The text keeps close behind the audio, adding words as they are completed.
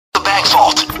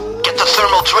vault. Get the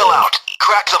thermal drill out.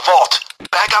 Crack the vault.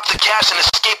 Bag up the cash and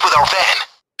escape with our van.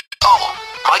 Oh,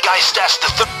 my guy stashed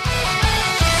the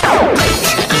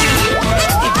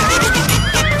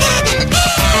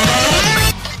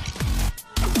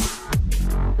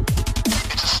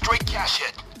It's a straight cash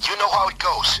hit. You know how it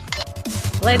goes.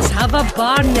 Let's have a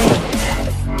barney.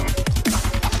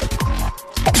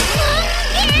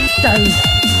 Down.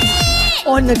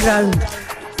 On the ground.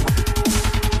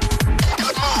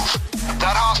 Good move.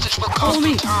 That hostage will cost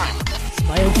me you time.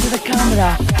 Smile to the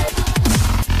camera.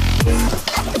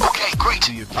 Okay, great.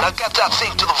 Now get that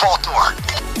thing to the vault door.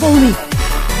 Follow me.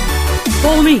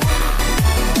 Follow me.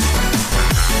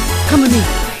 Come with me.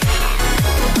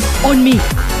 On me.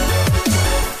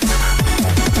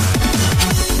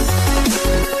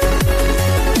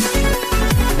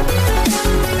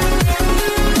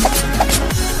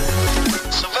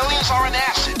 Civilians are an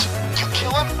asset. You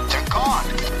kill them, they're gone.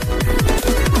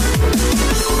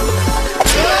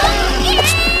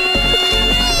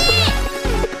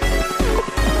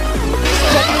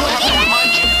 I have to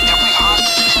remind you, every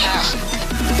hostage is an asset.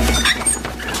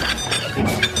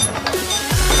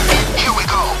 Here we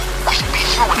go. We should be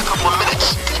through in a couple of minutes.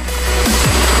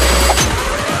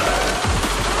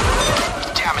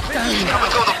 Damn it. Now we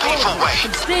go the painful way.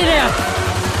 Stay there.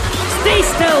 Stay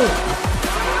still.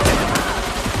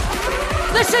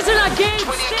 This isn't a game.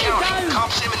 20 Stay counting. down.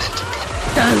 Cops imminent.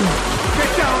 Down.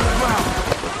 Get down as well!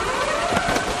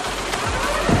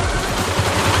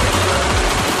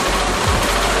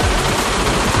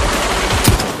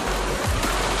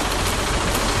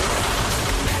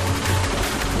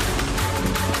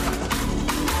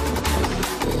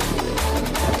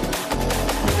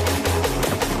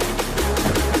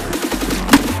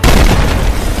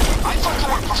 I thought you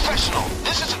were professional.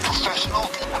 This isn't professional.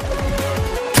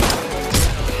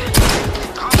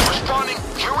 Cops responding.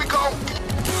 Here we go.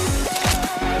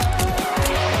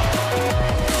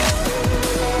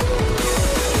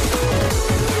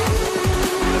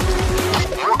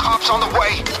 More cops on the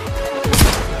way.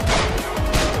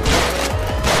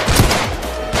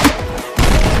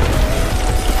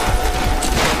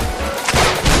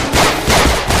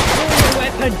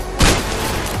 Weapon.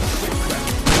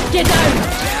 Get down.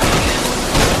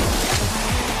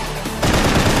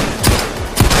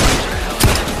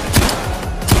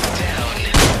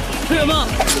 Put him up.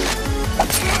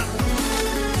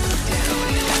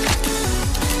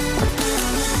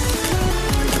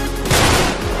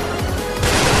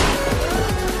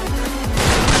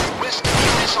 Rescue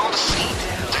units on the scene.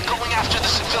 They're going after the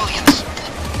civilians.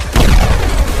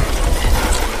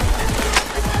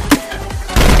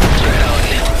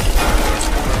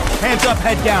 Hands up,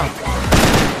 head down!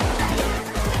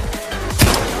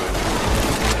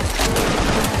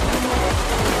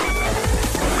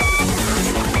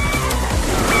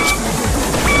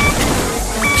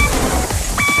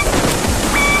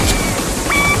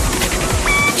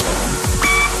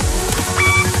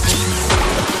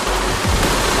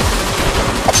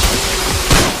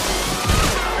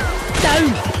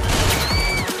 Down.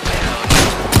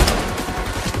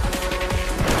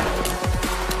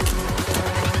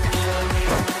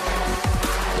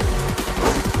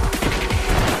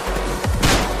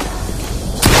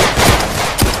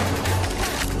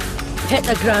 Hit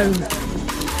the ground.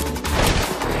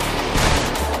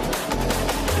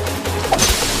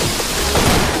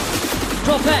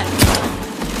 Drop it.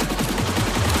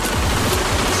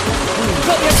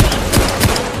 Drop your gun.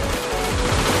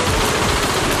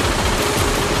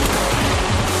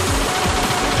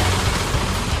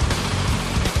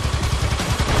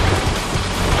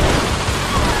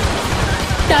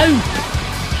 Down.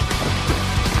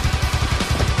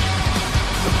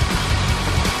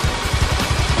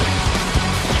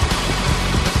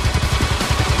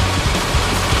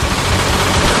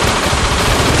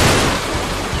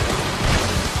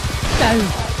 Down.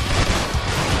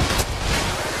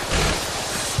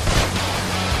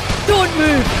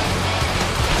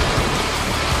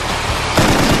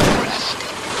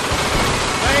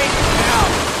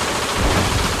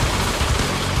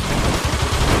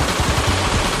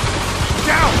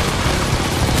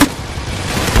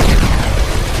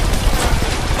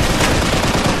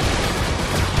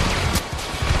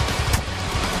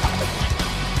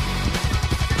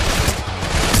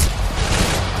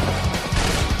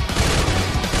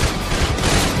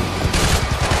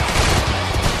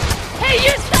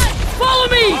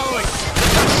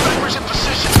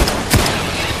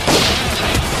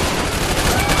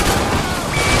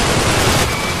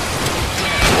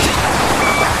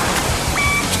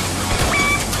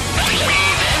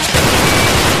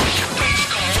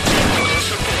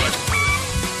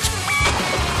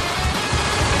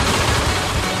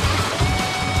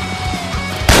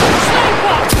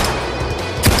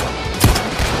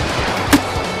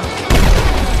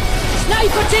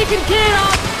 taken care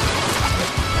of!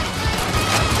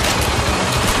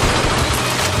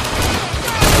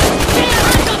 Get your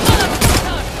hands up,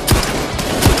 motherfucker!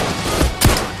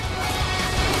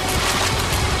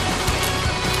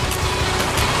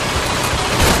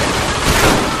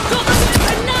 Drop the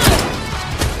weapon now!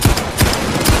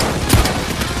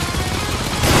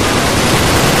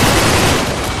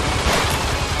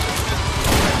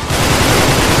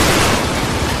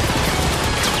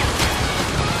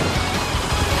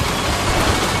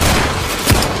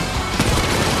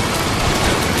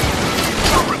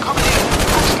 Chopper coming in.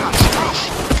 That's not proof.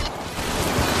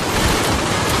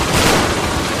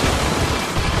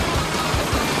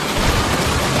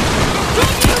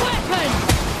 Drop your weapon!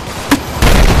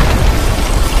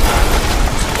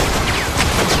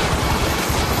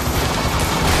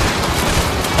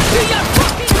 Put your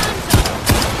fucking hands up!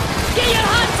 Get your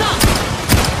hands up!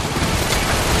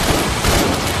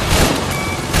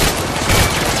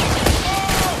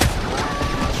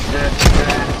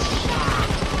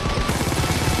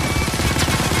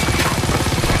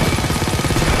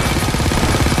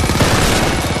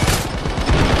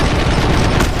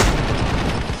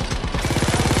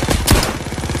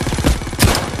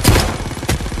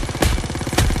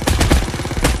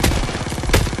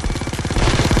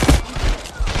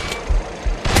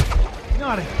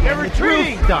 Not again. They're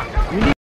retreating. Doctor.